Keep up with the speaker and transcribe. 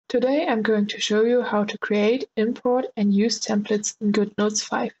Today I'm going to show you how to create, import and use templates in Goodnotes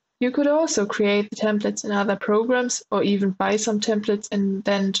 5. You could also create the templates in other programs or even buy some templates and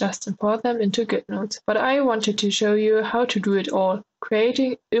then just import them into Goodnotes. But I wanted to show you how to do it all,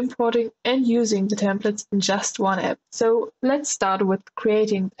 creating, importing and using the templates in just one app. So let's start with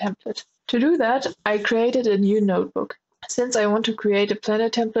creating the template. To do that, I created a new notebook. Since I want to create a planner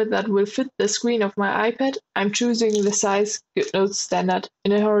template that will fit the screen of my iPad, I'm choosing the size Goodnotes standard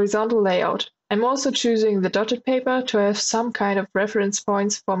in a horizontal layout. I'm also choosing the dotted paper to have some kind of reference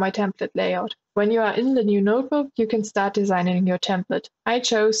points for my template layout. When you are in the new notebook, you can start designing your template. I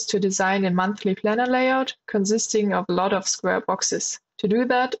chose to design a monthly planner layout consisting of a lot of square boxes. To do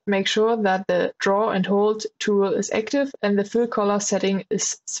that, make sure that the Draw and Hold tool is active and the fill color setting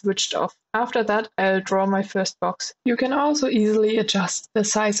is switched off. After that, I'll draw my first box. You can also easily adjust the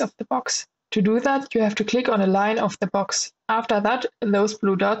size of the box. To do that, you have to click on a line of the box. After that, those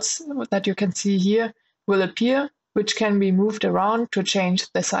blue dots that you can see here will appear, which can be moved around to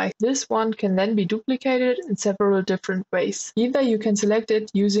change the size. This one can then be duplicated in several different ways. Either you can select it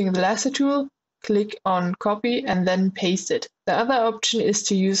using the lasso tool, click on copy and then paste it. The other option is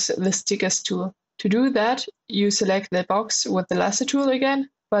to use the stickers tool. To do that, you select the box with the lasso tool again,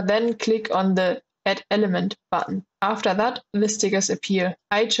 but then click on the Add Element button. After that, the stickers appear.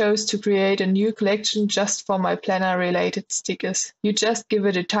 I chose to create a new collection just for my planner related stickers. You just give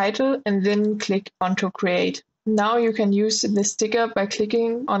it a title and then click on to create. Now you can use the sticker by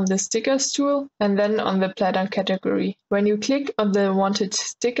clicking on the stickers tool and then on the planner category. When you click on the wanted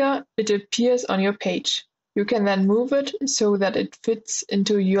sticker, it appears on your page. You can then move it so that it fits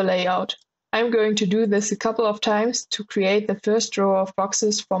into your layout. I'm going to do this a couple of times to create the first row of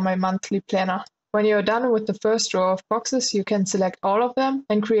boxes for my monthly planner. When you're done with the first row of boxes, you can select all of them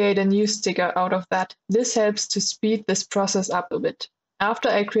and create a new sticker out of that. This helps to speed this process up a bit. After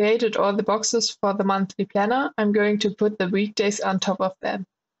I created all the boxes for the monthly planner, I'm going to put the weekdays on top of them.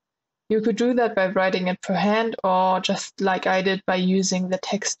 You could do that by writing it per hand or just like I did by using the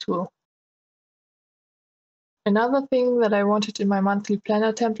text tool. Another thing that I wanted in my monthly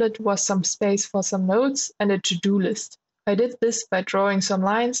planner template was some space for some notes and a to-do list. I did this by drawing some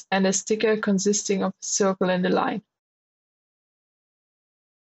lines and a sticker consisting of a circle and a line.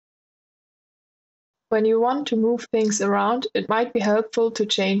 When you want to move things around, it might be helpful to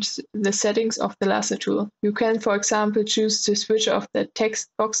change the settings of the lasso tool. You can, for example, choose to switch off the text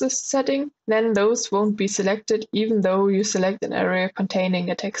boxes setting, then those won't be selected even though you select an area containing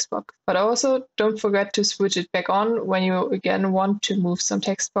a text box. But also, don't forget to switch it back on when you again want to move some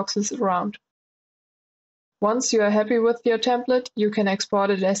text boxes around. Once you are happy with your template, you can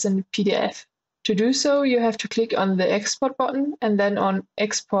export it as a PDF. To do so, you have to click on the Export button and then on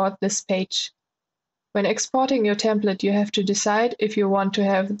Export this page. When exporting your template, you have to decide if you want to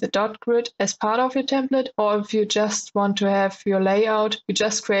have the dot grid as part of your template or if you just want to have your layout you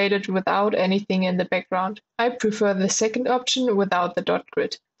just created without anything in the background. I prefer the second option without the dot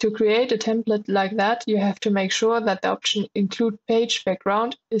grid. To create a template like that, you have to make sure that the option Include Page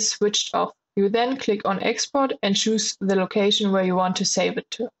Background is switched off. You then click on Export and choose the location where you want to save it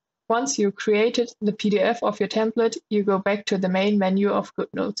to. Once you created the PDF of your template, you go back to the main menu of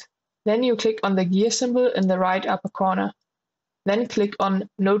Goodnotes. Then you click on the gear symbol in the right upper corner. Then click on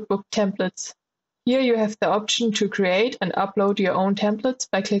Notebook Templates. Here you have the option to create and upload your own templates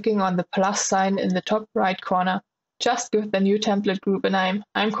by clicking on the plus sign in the top right corner. Just give the new template group a name.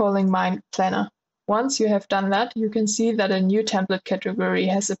 I'm calling mine Planner. Once you have done that, you can see that a new template category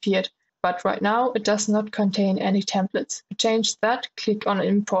has appeared. But right now it does not contain any templates. To change that, click on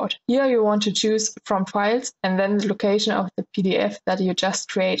Import. Here you want to choose from Files and then the location of the PDF that you just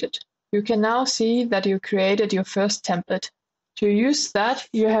created. You can now see that you created your first template. To use that,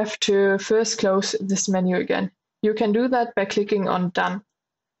 you have to first close this menu again. You can do that by clicking on Done.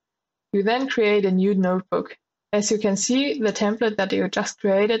 You then create a new notebook. As you can see, the template that you just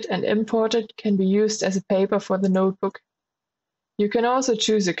created and imported can be used as a paper for the notebook. You can also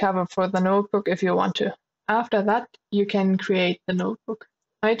choose a cover for the notebook if you want to. After that, you can create the notebook.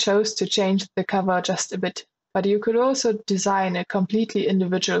 I chose to change the cover just a bit, but you could also design a completely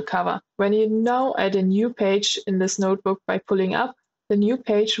individual cover. When you now add a new page in this notebook by pulling up, the new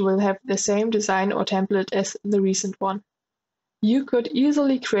page will have the same design or template as the recent one. You could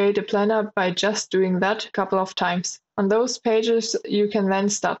easily create a planner by just doing that a couple of times. On those pages, you can then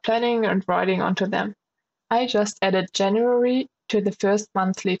start planning and writing onto them. I just added January to the first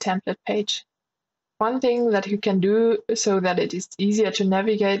monthly template page. One thing that you can do so that it is easier to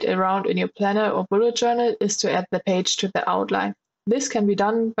navigate around in your planner or bullet journal is to add the page to the outline. This can be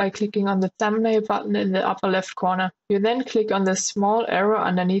done by clicking on the thumbnail button in the upper left corner. You then click on the small arrow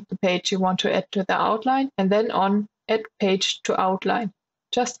underneath the page you want to add to the outline, and then on Add Page to Outline.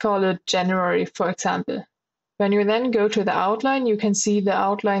 Just call it January, for example. When you then go to the outline, you can see the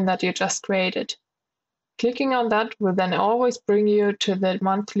outline that you just created. Clicking on that will then always bring you to the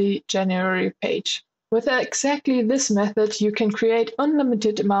monthly January page. With exactly this method, you can create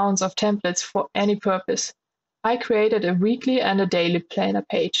unlimited amounts of templates for any purpose. I created a weekly and a daily planner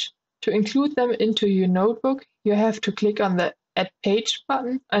page. To include them into your notebook, you have to click on the Add Page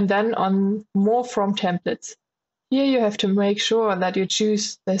button and then on More from Templates. Here you have to make sure that you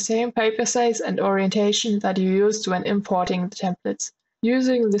choose the same paper size and orientation that you used when importing the templates.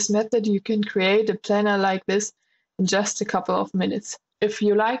 Using this method, you can create a planner like this in just a couple of minutes. If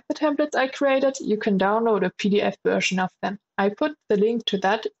you like the templates I created, you can download a PDF version of them. I put the link to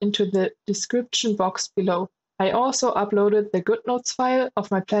that into the description box below. I also uploaded the Goodnotes file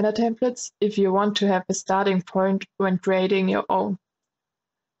of my planner templates if you want to have a starting point when creating your own.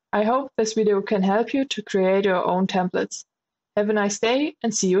 I hope this video can help you to create your own templates. Have a nice day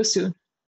and see you soon.